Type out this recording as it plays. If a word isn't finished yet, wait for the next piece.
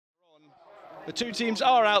The two teams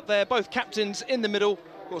are out there, both captains in the middle.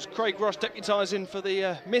 Of course, Craig Ross deputising for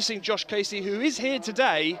the missing Josh Casey, who is here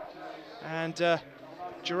today, and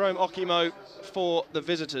Jerome Okimo for the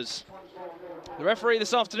visitors. The referee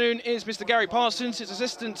this afternoon is Mr. Gary Parsons. His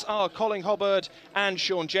assistants are Colin Hobbard and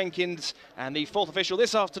Sean Jenkins. And the fourth official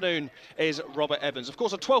this afternoon is Robert Evans. Of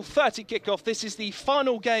course, a 12:30 kickoff. This is the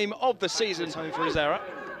final game of the season. Home for his error.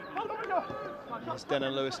 There's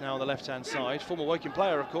Denon Lewis now on the left-hand side. Former Woking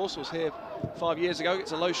player, of course, was here 5 years ago.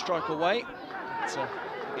 Gets a low strike away.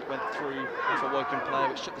 It went through off a Woking player,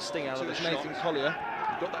 which took the sting out of the shot. Nathan Collier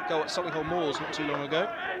got that goal at Solihull Moors not too long ago.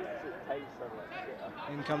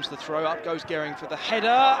 In comes the throw, up goes Gehring for the header,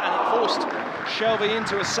 and it forced Shelby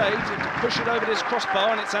into a save to push it over this crossbar,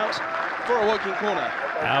 and it's out for a Woking corner.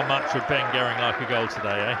 How much would Ben Gehring like a goal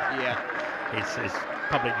today, eh? Yeah. It's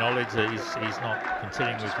public knowledge that he's not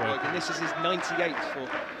continuing with Woking. This is his 98th for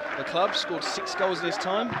the club, scored 6 goals in his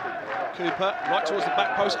time. Cooper, right towards the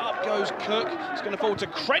back post, up goes Cook. It's going to fall to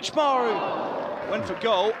Kretschmar, who went for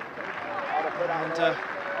goal, and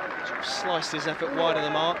sliced his effort wide of the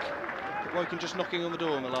mark. Woking just knocking on the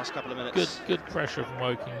door in the last couple of minutes. Good pressure from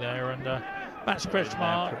Woking there, and Max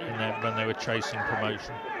Kretschmar in there when they were chasing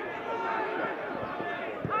promotion.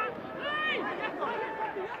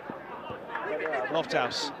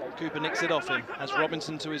 Lofthouse, Cooper nicks it off him, has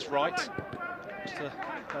Robinson to his right. Just to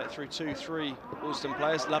play it through 2-3 Wealdstone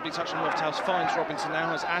players. Lovely touch from Lofthouse, finds Robinson now,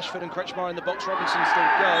 has Ashford and Kretschmar in the box. Robinson still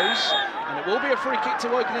goes, and it will be a free kick to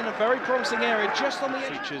Woking in a very promising area, just on the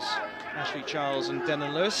edge. Features Ashley Charles and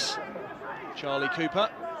Denon Lewis. Charlie Cooper.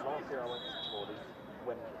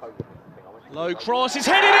 Low cross, it's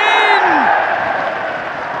headed in!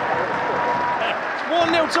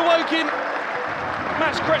 1-0 to Woking.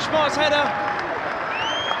 Max Kretschmar's header.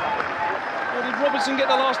 Or did Robinson get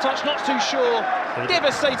the last touch? Not too sure.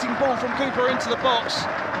 Devastating ball from Cooper into the box.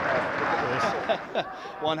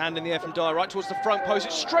 One hand in the air from Dyer, right towards the front post.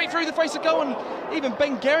 It's straight through the face of goal, and even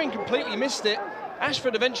Ben Gehring completely missed it.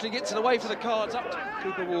 Ashford eventually gets it away for the cards. Up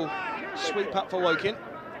Cooper will sweep up for Woking.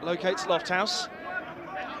 Locates Lofthouse.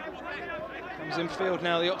 Comes in field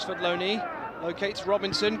now, the Oxford loanee. Locates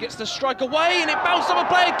Robinson, gets the strike away, and it bounced off a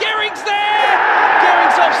player. Gehring's there!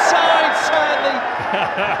 Gehring's offside,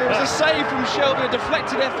 sadly. It was a save from Shelby, a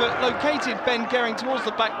deflected effort. Located Ben Gehring towards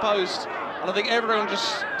the back post. And I think everyone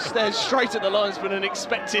just stared straight at the linesman and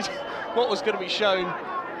expected what was going to be shown.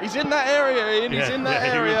 He's in that area, Ian. He's in that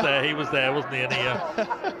area. He was there, wasn't he? And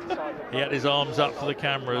he had his arms up for the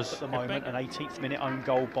cameras. At the moment, an 18th minute own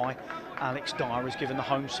goal by Alex Dyer has given the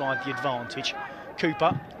home side the advantage.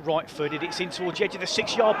 Cooper, right-footed, it's in towards the edge of the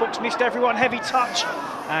 6-yard box, missed everyone, heavy touch,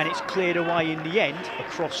 and it's cleared away in the end,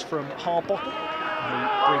 across from Harbottle, and he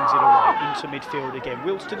brings it away into midfield again.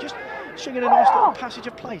 Wealdstone just stringing a nice little passage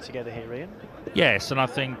of play together here, Ian. Yes, and I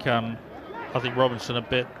think Robinson a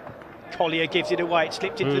bit. Collier gives it away, it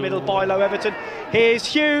slipped into the middle by Low Everton. Here's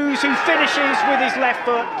Hughes, who finishes with his left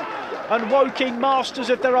foot. And Woking, masters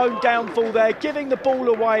of their own downfall there, giving the ball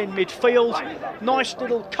away in midfield. Nice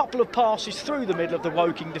little couple of passes through the middle of the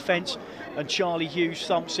Woking defence, and Charlie Hughes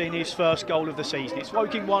thumps in his first goal of the season. It's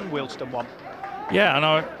Woking 1, Wealdstone 1. Yeah, and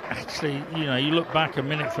I actually, you look back a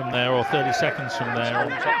minute from there or 30 seconds from there.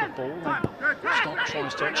 Holds up the ball, and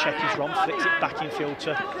tries to check his run, flicks it back in field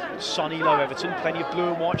to Sonny Low Everton. Plenty of blue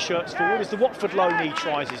and white shirts forward as the Watford loanee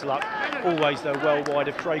tries his luck. Always, though, well wide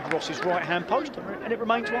of Craig Ross's right-hand post, and it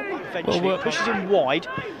remains 1-1. Eventually pushes him wide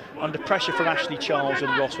under pressure from Ashley Charles,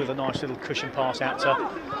 and Ross with a nice little cushion pass out to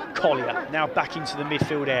Collier. Now back into the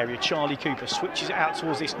midfield area. Charlie Cooper switches it out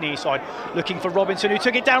towards this near side, looking for Robinson, who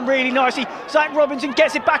took it down really nicely. Zach Robinson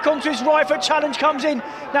gets it back onto his right foot. Challenge comes in.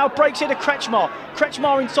 Now breaks it to Kretschmar.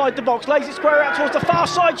 Kretschmar inside the box, lays it square out towards the far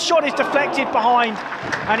side. Shot is deflected behind,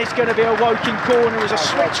 and it's going to be a Woking corner as a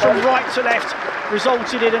switch from right to left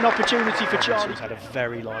resulted in an opportunity for Charlie. He's had a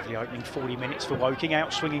very lively opening 40 minutes for Woking.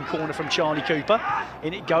 Out swinging corner from Charlie Cooper.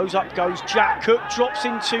 In it goes, up goes Jack Cook, drops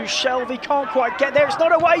into Shelby, can't quite get there, it's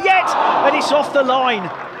not away yet, and it's off the line.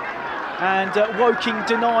 And Woking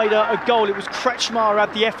denied a goal. It was Kretschmar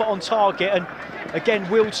had the effort on target, and again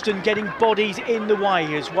Wealdstone getting bodies in the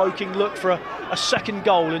way as Woking look for a second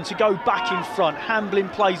goal and to go back in front. Hamblin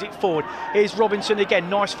plays it forward. Here's Robinson again,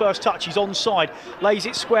 nice first touch, he's onside, lays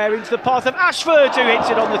it square into the path of Ashford, who hits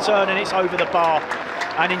it on the turn, and it's over the bar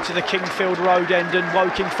and into the Kingfield Road end, and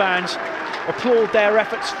Woking fans applaud their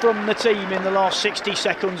efforts from the team in the last 60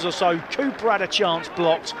 seconds or so. Cooper had a chance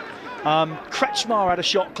blocked. Kretschmar had a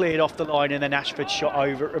shot cleared off the line, and then Ashford shot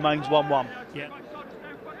over. It remains 1-1. Yeah.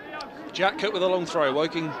 Jack Cook with a long throw.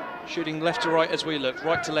 Woking shooting left to right as we look,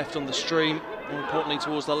 right to left on the stream. More importantly,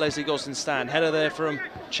 towards the Leslie Gosden stand. Header there from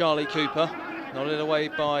Charlie Cooper, nodded away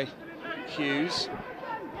by Hughes.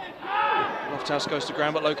 Lofthouse goes to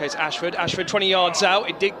ground but locates Ashford. Ashford 20 yards out.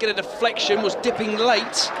 It did get a deflection, was dipping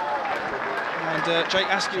late. And Jake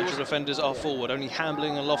Askew's defenders are forward, only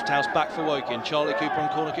Hambling and Lofthouse back for Woking. Charlie Cooper on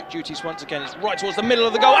corner kick duties once again. It's right towards the middle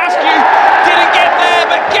of the goal. Askew didn't get there,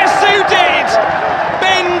 but guess who did?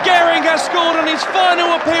 Ben Gehring has scored on his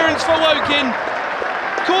final appearance for Woking.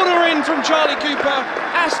 Corner in from Charlie Cooper.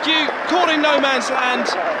 Askew caught in no man's land,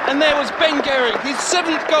 and there was Ben Gehring, his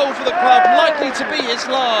 7th goal for the club, likely to be his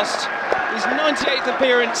last. His 98th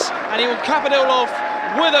appearance, and he will cap it all off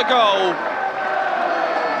with a goal.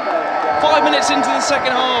 5 minutes into the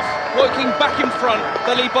second half, Woking back in front.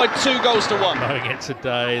 They lead by 2-1. Knowing it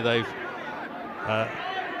today, they've...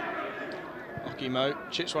 Okimo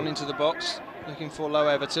chips one into the box, looking for low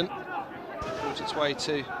Everton. Brought its way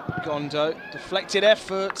to Gondo. Deflected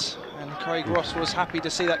effort, and Craig Ross was happy to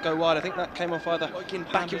see that go wide. I think that came off either Woking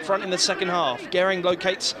back in front in the second half. Gehring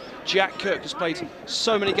locates Jack Cook, who's played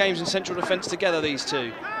so many games in central defence together, these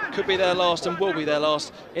two. Could be their last and will be their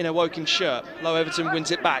last in a Woking shirt. Low Everton wins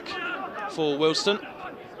it back for Wealdstone.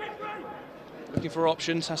 Looking for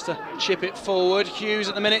options, has to chip it forward. Hughes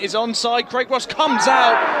at the minute is onside. Craig Ross comes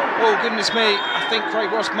out. Oh, goodness me. I think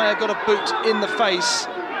Craig Ross may have got a boot in the face.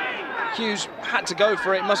 Hughes had to go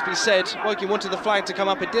for it, must be said. Woking wanted the flag to come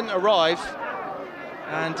up, it didn't arrive.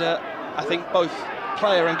 And I think both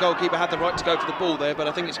player and goalkeeper had the right to go for the ball there, but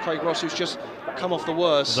I think it's Craig Ross who's just come off the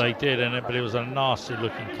worst. They did, but it was a nasty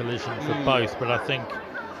looking collision for both, but I think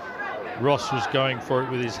Ross was going for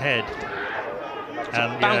it with his head.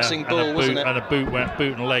 And bouncing ball, wasn't it? And a boot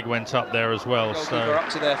and leg went up there as well. Goalkeeper up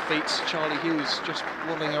to their feet. Charlie Hughes just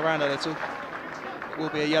wobbling around a little. It will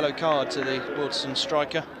be a yellow card to the Wealdstone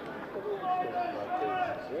striker.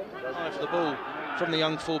 For the ball from the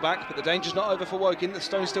young fullback, but the danger's not over for Woking. The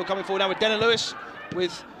Stone's still coming forward now with Denner Lewis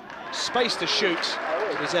with space to shoot.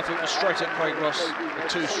 His effort was straight at Craig Ross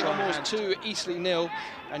with 2 strong hands. 2, Eastleigh 0,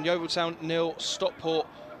 and Wealdstone 0, Stockport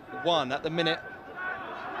 1 at the minute.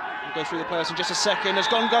 We'll go through the players in just a second as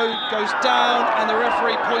Gondo goes down and the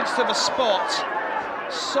referee points to the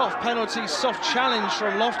spot. Soft penalty, soft challenge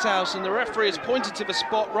from Lofthouse, and the referee has pointed to the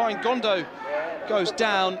spot. Ryan Gondo goes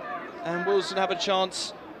down, and Wealdstone have a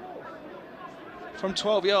chance from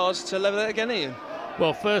 12 yards to level it again, Ian.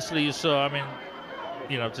 Well, firstly, you saw, I mean,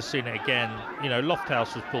 you know, just seeing it again, you know,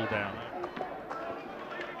 Lofthouse was pulled down.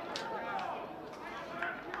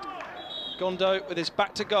 Gondo with his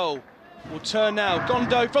back to goal will turn now.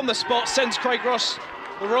 Gondo from the spot sends Craig Ross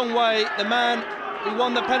the wrong way. The man who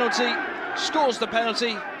won the penalty scores the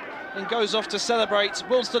penalty and goes off to celebrate.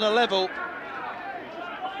 Wealdstone a level.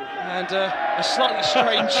 And a slightly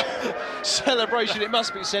strange celebration, it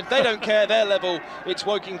must be said. They don't care, they're level. It's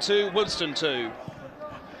Woking 2, Wealdstone 2.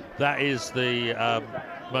 That is the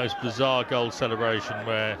most bizarre goal celebration,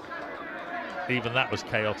 where even that was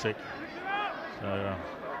chaotic. So,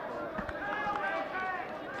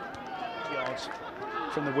 yards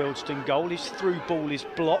from the Wealdstone goal. His through ball is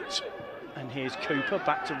blocked. And here's Cooper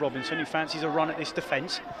back to Robinson, who fancies a run at this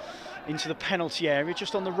defence. Into the penalty area,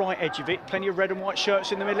 just on the right edge of it. Plenty of red and white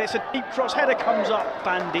shirts in the middle. It's a deep cross, header comes up.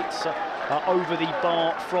 Bandits over the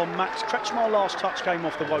bar from Max Kretschmar. Last touch came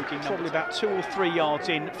off the Woking, probably about 2 or 3 yards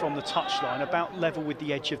in from the touchline, about level with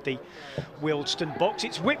the edge of the Wealdstone box.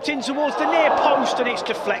 It's whipped in towards the near post and it's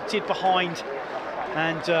deflected behind.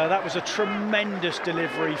 And that was a tremendous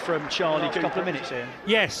delivery from Charlie. A couple of minutes here.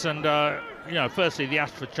 yes, and you know, firstly the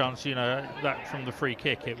Ashford chance, you know, that from the free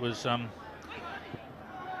kick, it was.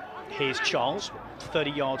 Here's Charles,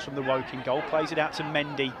 30 yards from the Woking goal, plays it out to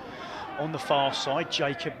Mendy on the far side.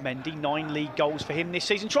 Jacob Mendy, 9 league goals for him this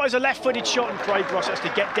season. Tries a left-footed shot and Craig Ross has to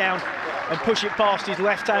get down and push it past his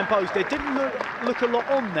left-hand post. There didn't look a lot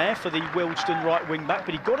on there for the Wealdstone right wing-back,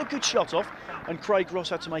 but he got a good shot off and Craig Ross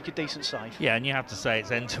had to make a decent save. Yeah, and you have to say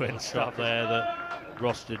it's end-to-end stuff there that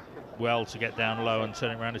Ross did well to get down low and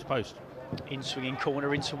turn it around his post. In swinging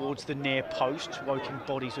corner in towards the near post. Woking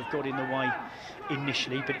bodies have got in the way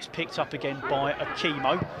initially, but it's picked up again by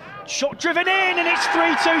Okimo. Shot driven in and it's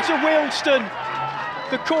 3-2 to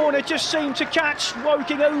Wealdstone. The corner just seemed to catch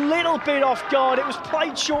Woking a little bit off guard. It was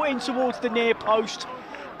played short in towards the near post,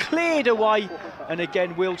 cleared away, and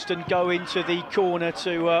again Wealdstone go into the corner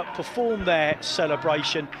to perform their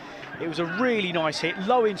celebration. It was a really nice hit,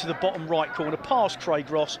 low into the bottom right corner, past Craig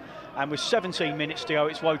Ross, and with 17 minutes to go,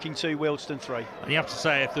 it's Woking 2, Wealdstone 3. And you have to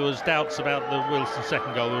say, if there was doubts about the Wealdstone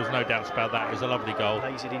second goal, there was no doubts about that. It was a lovely goal.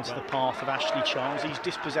 Lays it into the path of Ashley Charles. He's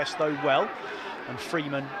dispossessed though well, and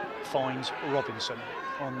Freeman finds Robinson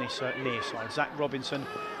on this near side. Zach Robinson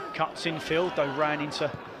cuts infield, though ran into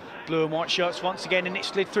Blue and white shirts once again, and it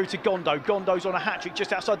slid through to Gondo. Gondo's on a hat-trick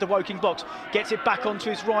just outside the Woking box. Gets it back onto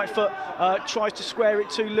his right foot, tries to square it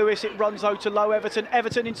to Lewis. It runs though to low Everton.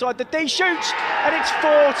 Everton inside the D, shoots, and it's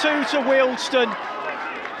 4-2 to Wealdstone.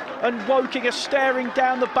 And Woking are staring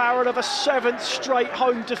down the barrel of a 7th straight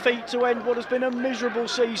home defeat to end what has been a miserable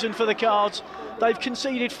season for the Cards. They've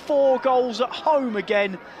conceded 4 goals at home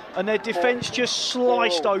again, and their defence just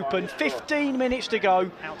sliced open. 15 minutes to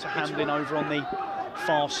go. Out to Hamlin over on the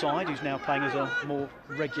far side, who's now playing as a more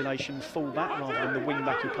regulation fullback rather than the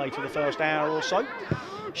wing-back who played for the first hour or so.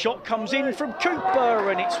 Shot comes in from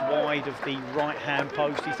Cooper, and it's wide of the right-hand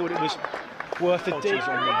post. He thought it was worth a dig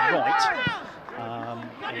on the right.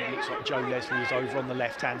 And it looks like Joe Leslie is over on the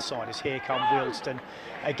left-hand side as here come Wealdstone.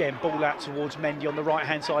 Again, ball out towards Mendy on the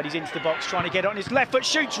right-hand side. He's into the box trying to get it on his left foot.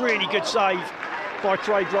 Shoots, really good save by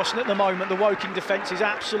Craig Ross. And at the moment, the Woking defence is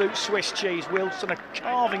absolute Swiss cheese. Wealdstone are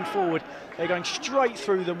carving forward. They're going straight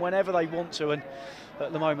through them whenever they want to. And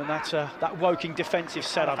at the moment, that Woking defensive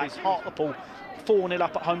setup is Hartlepool 4-0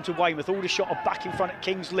 up at home to Weymouth. Aldershot are back in front at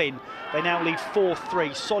Kings Lynn. They now lead 4-3.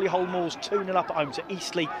 Solihull Moors 2-0 up at home to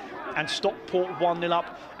Eastleigh, and Stockport 1-0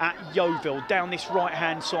 up at Yeovil. Down this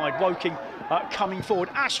right-hand side, Woking coming forward.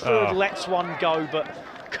 Ashford lets one go, but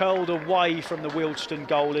curled away from the Wealdstone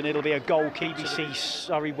goal, and it'll be a goal kick. BBC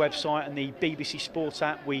Surrey website and the BBC Sports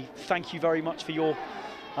app, we thank you very much for your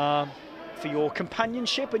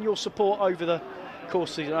companionship and your support over the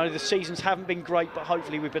course of the season. I know the seasons haven't been great, but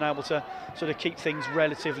hopefully we've been able to sort of keep things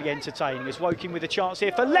relatively entertaining. As Woking with a chance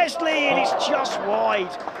here for Leslie, and it's just wide.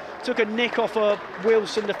 Took a nick off a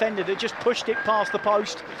Wealdstone defender that just pushed it past the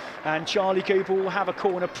post, and Charlie Cooper will have a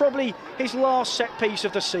corner, probably his last set piece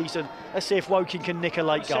of the season. Let's see if Woking can nick a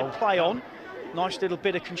late goal. Play on, nice little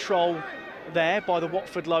bit of control there by the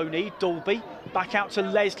Watford loanee, Dalby. Back out to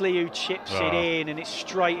Leslie, who chips it in, and it's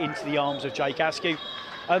straight into the arms of Jake Askew.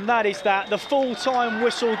 And that is that. The full-time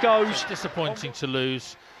whistle goes. It's disappointing to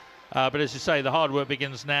lose, but as you say, the hard work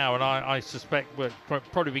begins now, and I suspect we'll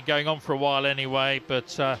probably be going on for a while anyway,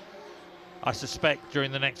 but I suspect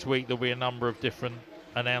during the next week there'll be a number of different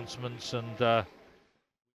announcements, and